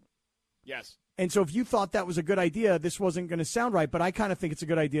you. Yes. And so if you thought that was a good idea, this wasn't going to sound right, but I kind of think it's a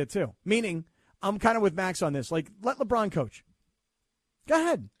good idea too. Meaning, I'm kind of with Max on this. Like, let LeBron coach. Go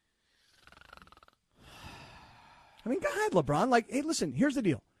ahead. I mean, go ahead, LeBron. Like, hey, listen, here's the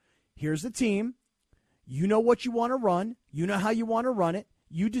deal. Here's the team. You know what you want to run. You know how you want to run it.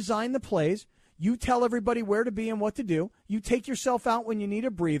 You design the plays. You tell everybody where to be and what to do. You take yourself out when you need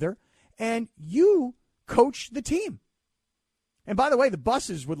a breather. And you coach the team. And by the way, the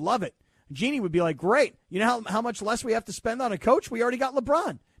buses would love it. Jeannie would be like, great. You know how much less we have to spend on a coach? We already got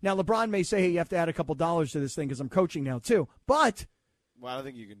LeBron. Now, LeBron may say, hey, you have to add a couple dollars to this thing because I'm coaching now, too. But. Well, I don't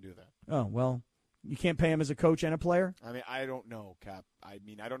think you can do that. Oh, well. You can't pay him as a coach and a player? I mean, I don't know, Cap. I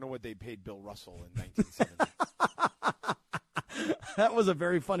mean, I don't know what they paid Bill Russell in 1970. That was a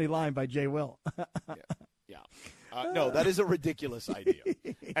very funny line by Jay Will. Yeah. No, that is a ridiculous idea.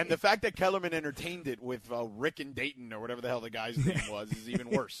 And the fact that Kellerman entertained it with Rick and Dayton or whatever the hell the guy's name was is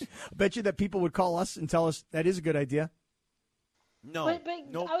even worse. I bet you that people would call us and tell us that is a good idea. No. But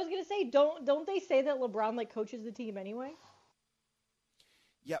I was going to say, don't they say that LeBron coaches the team anyway?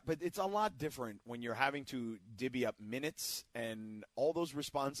 Yeah, but it's a lot different when you're having to divvy up minutes and all those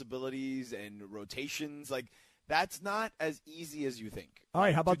responsibilities and rotations. Like, that's not as easy as you think. All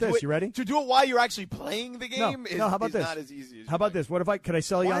right, how about this? You ready? To do it while you're actually playing the game is how about this? Not as easy as How about this? What if could I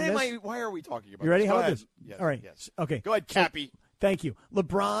sell you on this? Why are we talking about You ready? this? How Go about ahead. this? Yes, All right. Yes. Okay. Go ahead, Cappy. Thank you.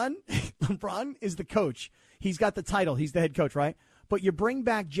 LeBron is the coach. He's got the title. He's the head coach, right? But you bring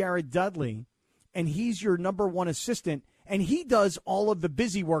back Jared Dudley, and he's your number one assistant, and he does all of the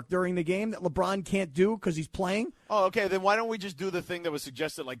busy work during the game that LeBron can't do because he's playing. Oh, okay. Then why don't we just do the thing that was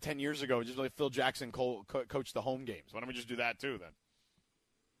suggested like 10 years ago, just like Phil Jackson coach the home games? Why don't we just do that too then?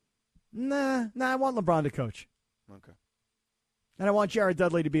 Nah, I want LeBron to coach. Okay. And I want Jared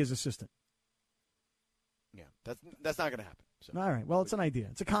Dudley to be his assistant. Yeah, that's not going to happen. So. All right. Well, it's an idea.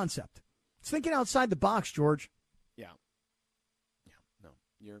 It's a concept. It's thinking outside the box, George. Yeah. No,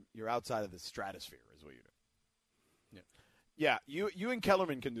 you're outside of the stratosphere, is what you do. Yeah. You and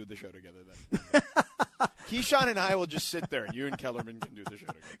Kellerman can do the show together then. Keyshawn and I will just sit there. You and Kellerman can do the show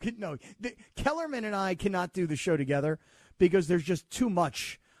together. No, Kellerman and I cannot do the show together because there's just too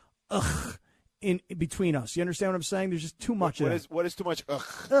much in between us. You understand what I'm saying? There's just too much of that. What is too much? Ugh.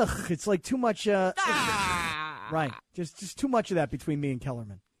 Ugh, it's like too much. Right. Just too much of that between me and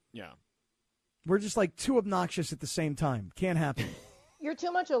Kellerman. Yeah. We're just like too obnoxious at the same time. Can't happen. You're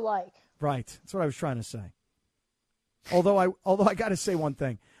too much alike. Right. That's what I was trying to say. Although I got to say one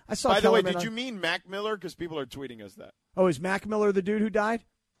thing. I saw. By the way, Kellerman did you mean Mac Miller? Because people are tweeting us that. Oh, is Mac Miller the dude who died?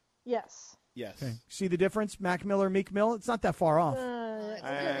 Yes. Yes. Okay. See the difference? Mac Miller, Meek Mill? It's not that far off.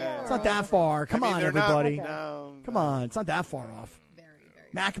 It's not that far. Come on, everybody. Come on. It's not that far off. Very.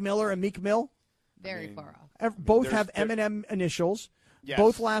 Mac Miller and Meek Mill? Very far off. Both have M&M initials. Yes.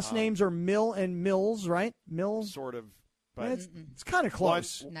 Both last names are Mill and Mills, right? Mills? Sort of. But it's kind of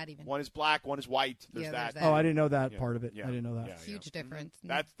close. Not even. One is black, one is white. There's that. Oh, I didn't know that part of it. Yeah. I didn't know that. Huge difference.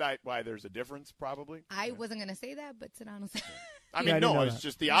 That's why there's a difference, probably. I wasn't going to say that, but Sedano said I mean, no, it's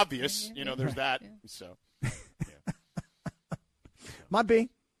just the obvious. You know, there's that. So, Might be.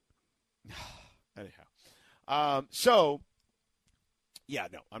 Anyhow.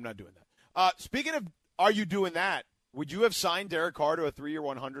 No, I'm not doing that. Speaking of, are you doing that? Would you have signed Derek Carr to a 3-year,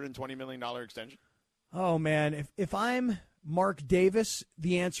 $120 million extension? Oh, man. If I'm Mark Davis,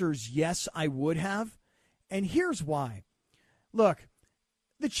 the answer is yes, I would have. And here's why. Look,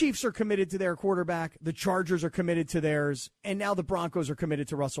 the Chiefs are committed to their quarterback. The Chargers are committed to theirs. And now the Broncos are committed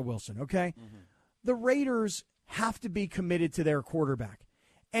to Russell Wilson, okay? Mm-hmm. The Raiders have to be committed to their quarterback.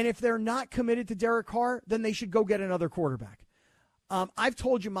 And if they're not committed to Derek Carr, then they should go get another quarterback. I've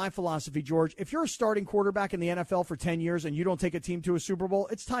told you my philosophy, George. If you're a starting quarterback in the NFL for 10 years and you don't take a team to a Super Bowl,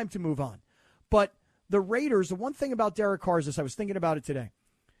 it's time to move on. But the Raiders, the one thing about Derek Carr is this. I was thinking about it today.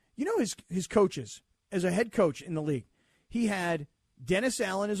 You know his coaches, as a head coach in the league, he had Dennis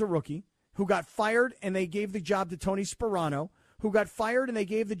Allen as a rookie who got fired and they gave the job to Tony Sparano, who got fired and they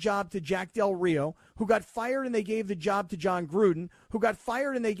gave the job to Jack Del Rio, who got fired and they gave the job to John Gruden, who got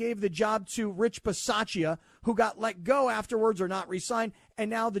fired and they gave the job to Rich Bisaccia, who got let go afterwards or not re-signed, and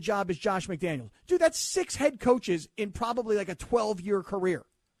now the job is Josh McDaniels. Dude, that's 6 head coaches in probably like a 12-year career.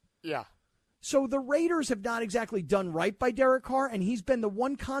 Yeah. So the Raiders have not exactly done right by Derek Carr, and he's been the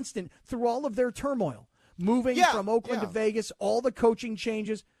one constant through all of their turmoil. Moving from Oakland to Vegas, all the coaching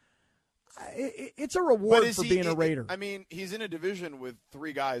changes. It's a reward for being a Raider. I mean, he's in a division with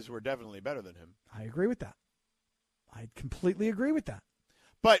 3 guys who are definitely better than him. I agree with that. I completely agree with that.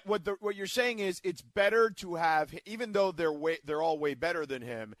 But what you're saying is it's better to have, even though they're all way better than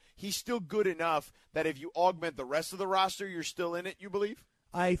him, he's still good enough that if you augment the rest of the roster, you're still in it, you believe?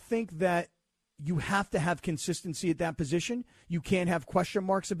 I think that you have to have consistency at that position. You can't have question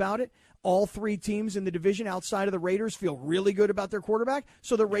marks about it. All 3 teams in the division outside of the Raiders feel really good about their quarterback,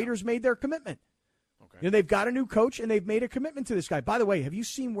 so the Raiders made their commitment. Okay. You know, they've got a new coach, and they've made a commitment to this guy. By the way, have you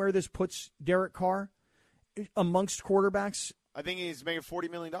seen where this puts Derek Carr amongst quarterbacks? I think he's making $40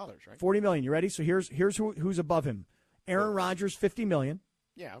 million, right? $40 million. You ready? So here's who's above him. Aaron Rodgers, $50 million.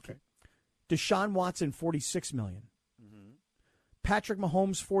 Yeah, okay. Deshaun Watson, $46 million. Mm-hmm. Patrick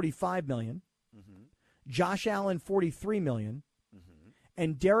Mahomes, $45 million. Mm-hmm. Josh Allen, $43 million. Mm-hmm.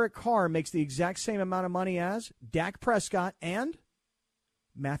 And Derek Carr makes the exact same amount of money as Dak Prescott and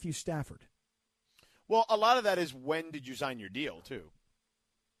Matthew Stafford. Well, a lot of that is when did you sign your deal, too?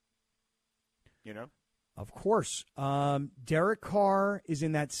 You know? Of course. Derek Carr is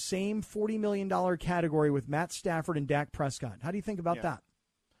in that same $40 million category with Matt Stafford and Dak Prescott. How do you think about that?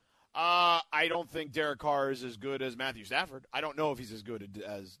 I don't think Derek Carr is as good as Matthew Stafford. I don't know if he's as good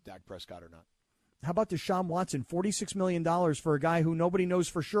as Dak Prescott or not. How about Deshaun Watson? $46 million for a guy who nobody knows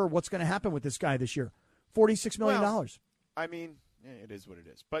for sure what's going to happen with this guy this year. $46 million. Well, I mean, it is what it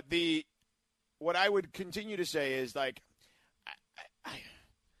is. But what I would continue to say is, like,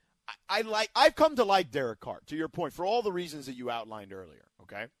 I've come to like Derek Carr, to your point, for all the reasons that you outlined earlier,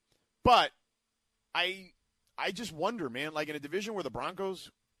 okay? But I just wonder, man, like in a division where the Broncos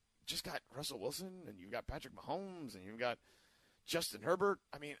just got Russell Wilson and you've got Patrick Mahomes and you've got Justin Herbert,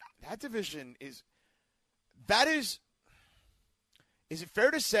 I mean, that division is it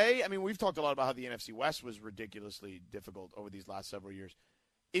fair to say, I mean, we've talked a lot about how the NFC West was ridiculously difficult over these last several years.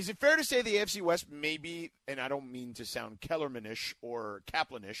 Is it fair to say the AFC West maybe, and I don't mean to sound Kellerman-ish or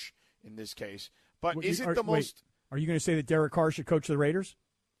Kaplan-ish in this case, but is it the most... Are you going to say that Derek Carr should coach the Raiders?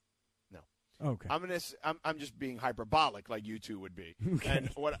 No. Okay. I'm just being hyperbolic like you two would be. Okay. And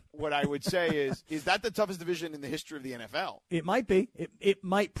what I would say is that the toughest division in the history of the NFL? It might be. It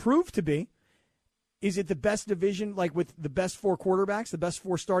might prove to be. Is it the best division, like with the best 4 quarterbacks, the best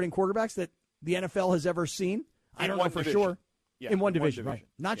 4 starting quarterbacks that the NFL has ever seen? I don't know for sure. Yeah, in one division, right?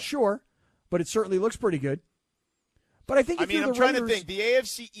 Not sure, but it certainly looks pretty good. But I think I'm trying to think. The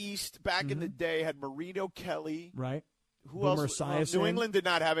AFC East back in the day had Marino, Kelly, right, Who Boomer else? Esiason. New England did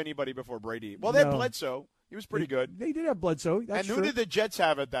not have anybody before Brady. Well, they had Bledsoe. He was pretty good. They did have Bledsoe. That's and who true. did the Jets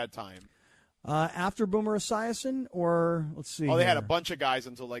have at that time? After Boomer Esiason, or let's see. Oh, they had a bunch of guys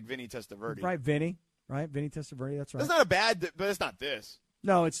until like Vinny Testaverde. Right, Vinny. Right, Vinny Testaverde. That's right. That's not a bad, but it's not this.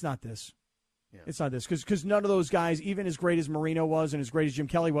 No, it's not this. Yeah. It's not this because none of those guys, even as great as Marino was and as great as Jim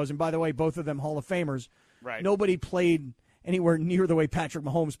Kelly was, and by the way, both of them Hall of Famers. Right. Nobody played anywhere near the way Patrick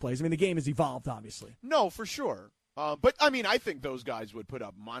Mahomes plays. I mean, the game has evolved, obviously. No, for sure. But, I mean, I think those guys would put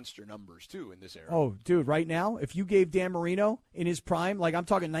up monster numbers, too, in this era. Oh, dude, right now, if you gave Dan Marino in his prime, like I'm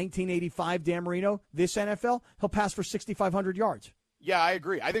talking 1985 Dan Marino, this NFL, he'll pass for 6,500 yards. Yeah, I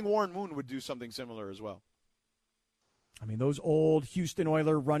agree. I think Warren Moon would do something similar as well. I mean, those old Houston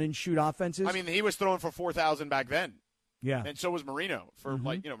Oiler run-and-shoot offenses. I mean, he was throwing for 4,000 back then. Yeah. And so was Marino.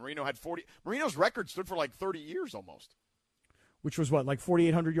 Marino had 40. Marino's record stood for like 30 years almost. Which was what, like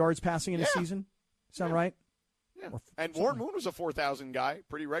 4,800 yards passing in a season? Sound right? Yeah. And Warren Moon was a 4,000 guy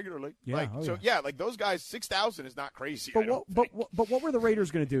pretty regularly. Yeah. Like those guys, 6,000 is not crazy. But what were the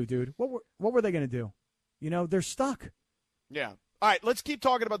Raiders going to do, dude? What were they going to do? You know, they're stuck. Yeah. All right, let's keep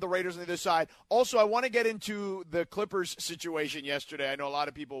talking about the Raiders on the other side. Also, I want to get into the Clippers situation yesterday. I know a lot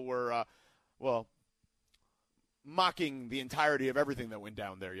of people were, mocking the entirety of everything that went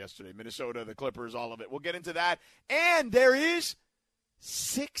down there yesterday. Minnesota, the Clippers, all of it. We'll get into that. And there is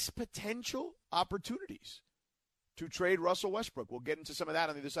 6 potential opportunities to trade Russell Westbrook. We'll get into some of that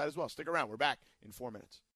on the other side as well. Stick around. We're back in 4 minutes.